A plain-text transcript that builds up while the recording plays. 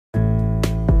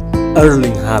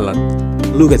Erling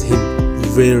Haaland. Look at him,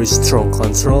 very strong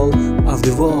control of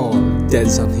the ball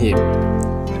that's on him.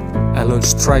 A lone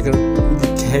striker who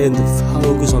became the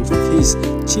focus on his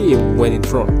team when in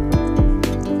front.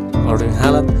 Erling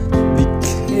Haaland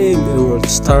became a world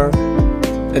star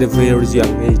at a very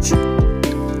young age.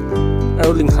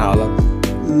 Erling Haaland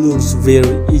looks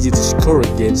very easy to score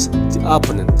against the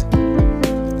opponent.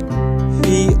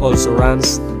 He also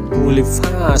runs really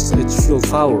fast at full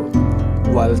power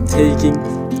while taking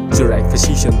the right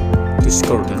position to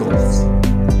score the goals.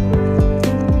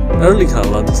 Erling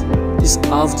Haaland is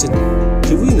often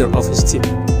the winner of his team.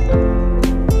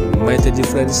 He made a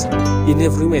difference in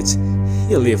every match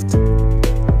he lived.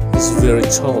 He's very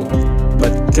tall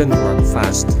but can run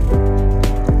fast.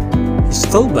 His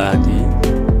tall body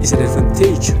is an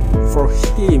advantage for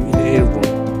him in the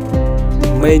airborne.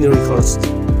 The main records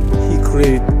he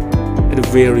created at a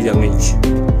very young age.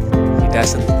 He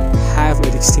doesn't have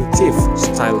a distinctive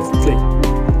style of play.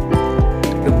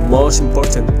 The most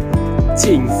important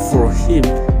thing for him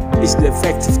is the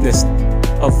effectiveness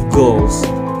of goals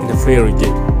in a very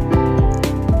game.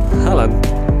 Haaland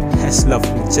has loved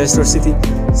Manchester City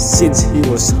since he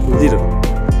was little.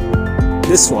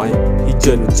 That's why he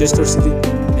joined Manchester City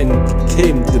and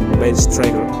became the main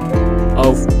striker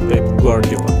of Pep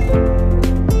Guardiola.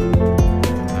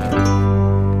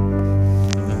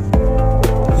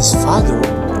 His father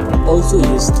also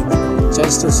used to be a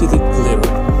Manchester City player.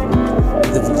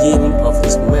 At the beginning of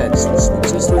his match with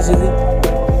Manchester City,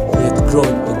 he had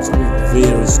grown into a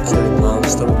very scary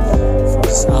monster for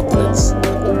his opponents.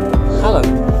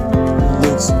 Haaland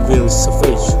looks very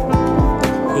savage.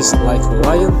 He's like a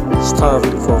lion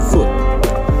starving for food.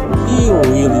 He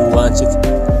really wanted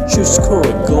to score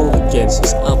a goal against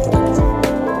his opponent.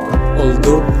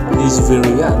 Although he is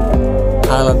very young,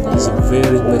 Haaland has a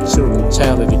very mature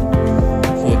mentality.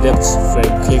 He adapts very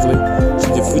quickly to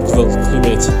the football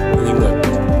climate in England.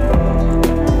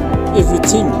 If you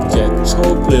think that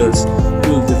tall players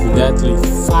will definitely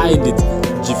find it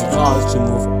difficult to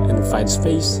move and find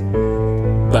space,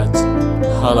 but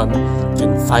Haaland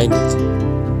can find it.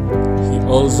 He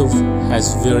also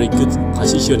has very good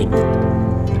positioning.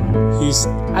 His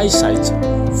eyesight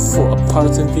for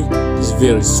opportunity is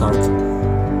very sharp.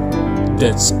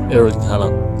 That's Erling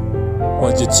Haaland.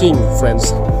 What do you think,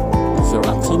 friends? Your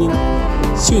opinion.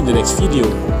 See you in the next video.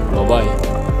 Bye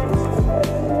bye.